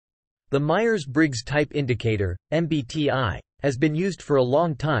The Myers-Briggs Type Indicator, MBTI, has been used for a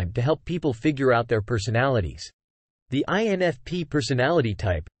long time to help people figure out their personalities. The INFP personality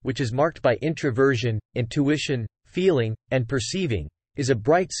type, which is marked by introversion, intuition, feeling, and perceiving, is a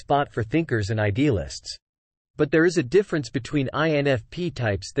bright spot for thinkers and idealists. But there is a difference between INFP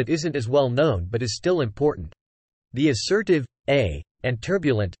types that isn't as well known but is still important. The assertive, A, and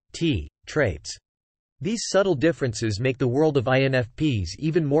turbulent, T, traits. These subtle differences make the world of INFPs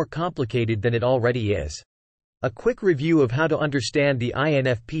even more complicated than it already is. A quick review of how to understand the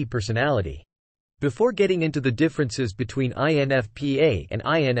INFP personality. Before getting into the differences between INFP-A and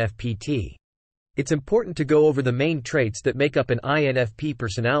INFP-T, it's important to go over the main traits that make up an INFP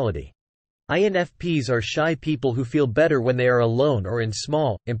personality. INFPs are shy people who feel better when they are alone or in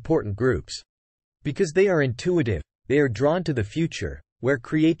small, important groups. Because they are intuitive, they are drawn to the future, where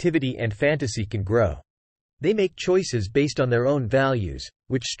creativity and fantasy can grow. They make choices based on their own values,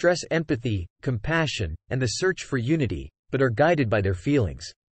 which stress empathy, compassion, and the search for unity, but are guided by their feelings.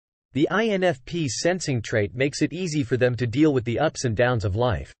 The INFP's sensing trait makes it easy for them to deal with the ups and downs of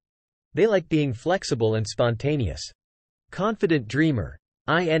life. They like being flexible and spontaneous. Confident dreamer.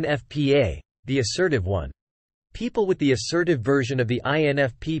 INFP-A, the assertive one. People with the assertive version of the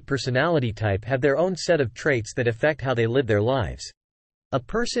INFP personality type have their own set of traits that affect how they live their lives. A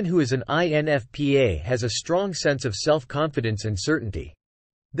person who is an INFP-A has a strong sense of self-confidence and certainty.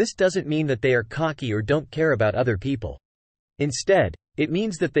 This doesn't mean that they are cocky or don't care about other people. Instead, it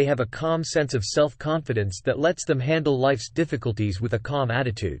means that they have a calm sense of self-confidence that lets them handle life's difficulties with a calm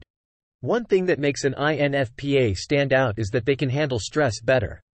attitude. One thing that makes an INFP-A stand out is that they can handle stress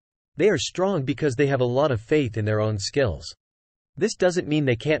better. They are strong because they have a lot of faith in their own skills. This doesn't mean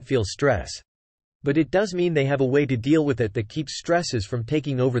they can't feel stress. But it does mean they have a way to deal with it that keeps stresses from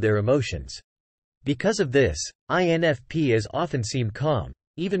taking over their emotions. Because of this, INFPs often seem calm,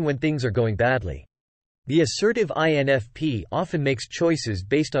 even when things are going badly. The assertive INFP often makes choices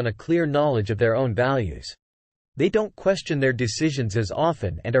based on a clear knowledge of their own values. They don't question their decisions as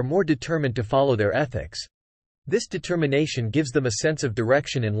often and are more determined to follow their ethics. This determination gives them a sense of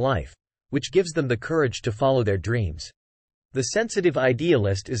direction in life, which gives them the courage to follow their dreams. The sensitive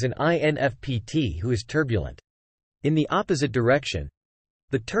idealist is an INFP-T who is turbulent. In the opposite direction,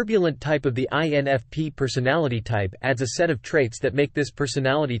 the turbulent type of the INFP personality type adds a set of traits that make this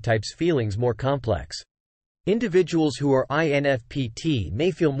personality type's feelings more complex. Individuals who are INFP-T may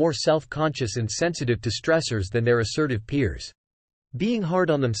feel more self-conscious and sensitive to stressors than their assertive peers. Being hard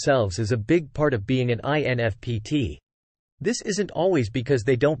on themselves is a big part of being an INFP-T. This isn't always because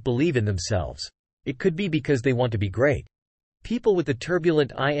they don't believe in themselves. It could be because they want to be great. People with the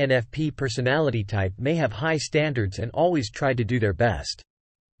turbulent INFP personality type may have high standards and always try to do their best.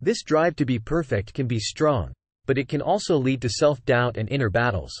 This drive to be perfect can be strong, but it can also lead to self-doubt and inner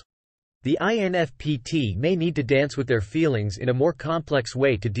battles. The INFP-T may need to dance with their feelings in a more complex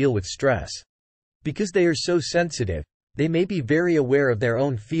way to deal with stress. Because they are so sensitive, they may be very aware of their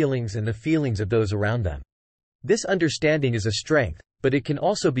own feelings and the feelings of those around them. This understanding is a strength, but it can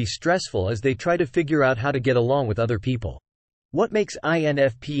also be stressful as they try to figure out how to get along with other people. What makes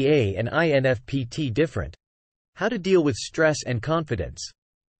INFP-A and INFP-T different? How to deal with stress and confidence.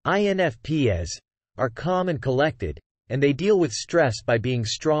 INFPs are calm and collected, and they deal with stress by being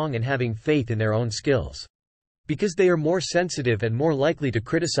strong and having faith in their own skills. Because they are more sensitive and more likely to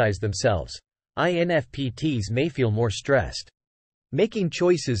criticize themselves, INFP-Ts may feel more stressed. Making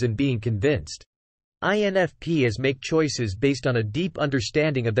choices and being convinced. INFPs make choices based on a deep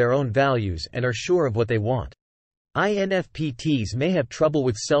understanding of their own values and are sure of what they want. INFP-Ts may have trouble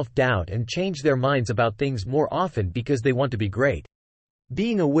with self-doubt and change their minds about things more often because they want to be great.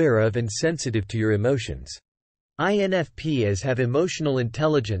 Being aware of and sensitive to your emotions. INFPs have emotional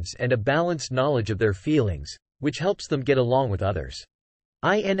intelligence and a balanced knowledge of their feelings, which helps them get along with others.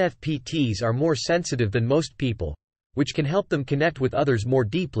 INFP-Ts are more sensitive than most people, which can help them connect with others more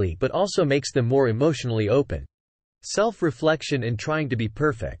deeply but also makes them more emotionally open. Self-reflection and trying to be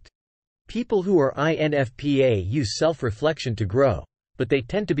perfect. People who are INFP-A use self-reflection to grow, but they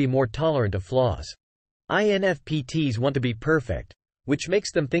tend to be more tolerant of flaws. INFP-Ts want to be perfect, which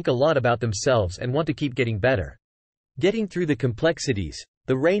makes them think a lot about themselves and want to keep getting better. Getting through the complexities,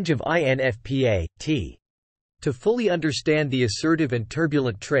 the range of INFP-A/T. To fully understand the assertive and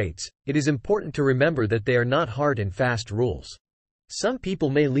turbulent traits, it is important to remember that they are not hard and fast rules. Some people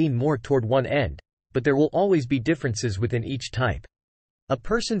may lean more toward one end, but there will always be differences within each type. A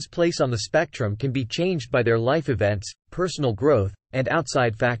person's place on the spectrum can be changed by their life events, personal growth, and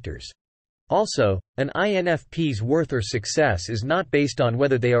outside factors. Also, an INFP's worth or success is not based on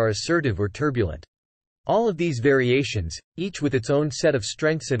whether they are assertive or turbulent. All of these variations, each with its own set of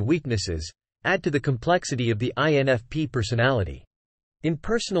strengths and weaknesses, add to the complexity of the INFP personality. In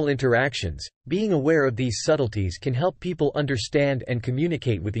personal interactions, being aware of these subtleties can help people understand and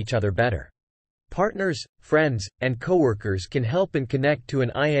communicate with each other better. Partners, friends, and coworkers can help and connect to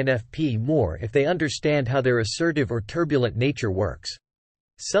an INFP more if they understand how their assertive or turbulent nature works.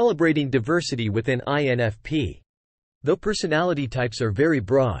 Celebrating diversity within INFP. Though personality types are very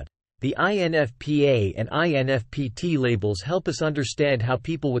broad, the INFP-A and INFP-T labels help us understand how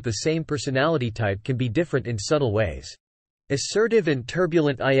people with the same personality type can be different in subtle ways. Assertive and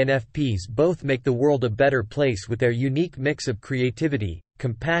turbulent INFPs both make the world a better place with their unique mix of creativity,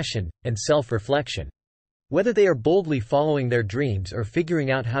 compassion, and self-reflection. Whether they are boldly following their dreams or figuring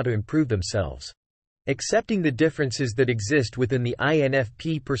out how to improve themselves. Accepting the differences that exist within the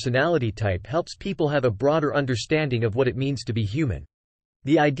INFP personality type helps people have a broader understanding of what it means to be human.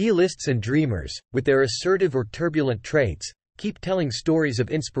 The idealists and dreamers, with their assertive or turbulent traits, keep telling stories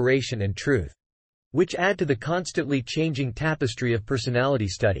of inspiration and truth, which add to the constantly changing tapestry of personality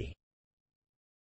study.